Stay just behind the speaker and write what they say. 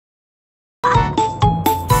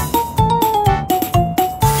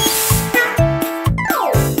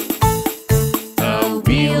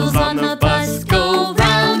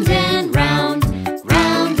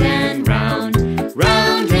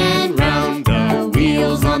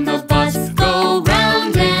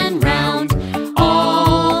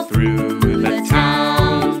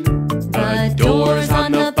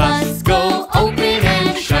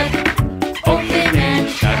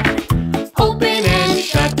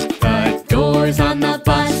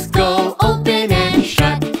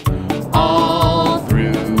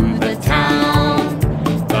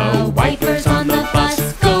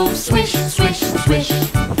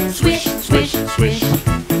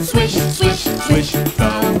swish.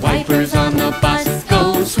 The wipers on the bus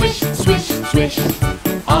go swish, swish, swish.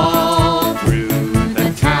 All through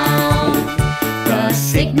the town. The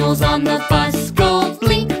signals on the bus go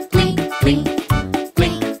blink, blink, blink.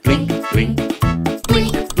 Blink, blink, blink.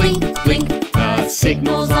 Blink, blink, blink. The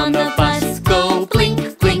signals on the bus go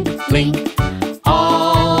blink, blink, blink.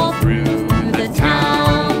 All through the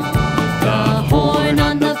town. The horn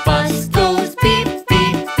on the bus goes beep,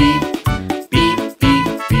 beep, beep. Beep, beep,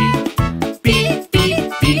 beep. Beep,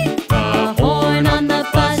 beep, beep. The horn on the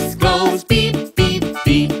bus goes beep, beep,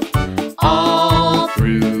 beep. All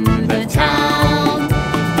through the town.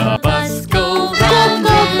 The bus goes round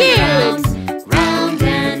and round, round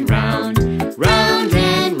and round, round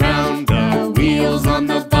and round. The wheels on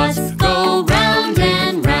the bus go round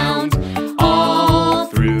and round, all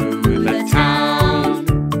through the town.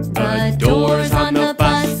 The doors on the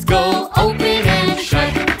bus go open and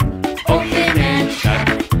shut, open and shut,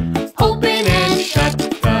 open and shut.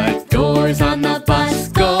 The doors on the bus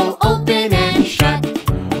go open and shut,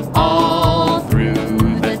 all through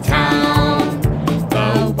the town.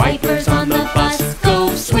 The wipers on the bus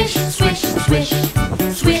go swish, swish, swish.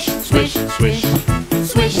 Swish, swish, swish.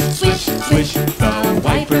 Swish, swish, swish. The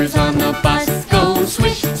wipers on the bus go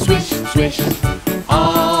swish, swish, swish.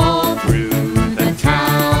 All through the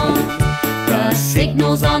town. The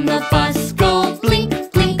signals on the bus go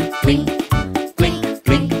blink, blink, blink. Blink,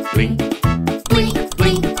 blink, blink. Blink,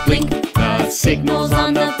 blink, blink. The signals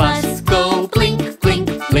on the bus go blink, blink,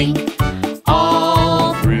 blink.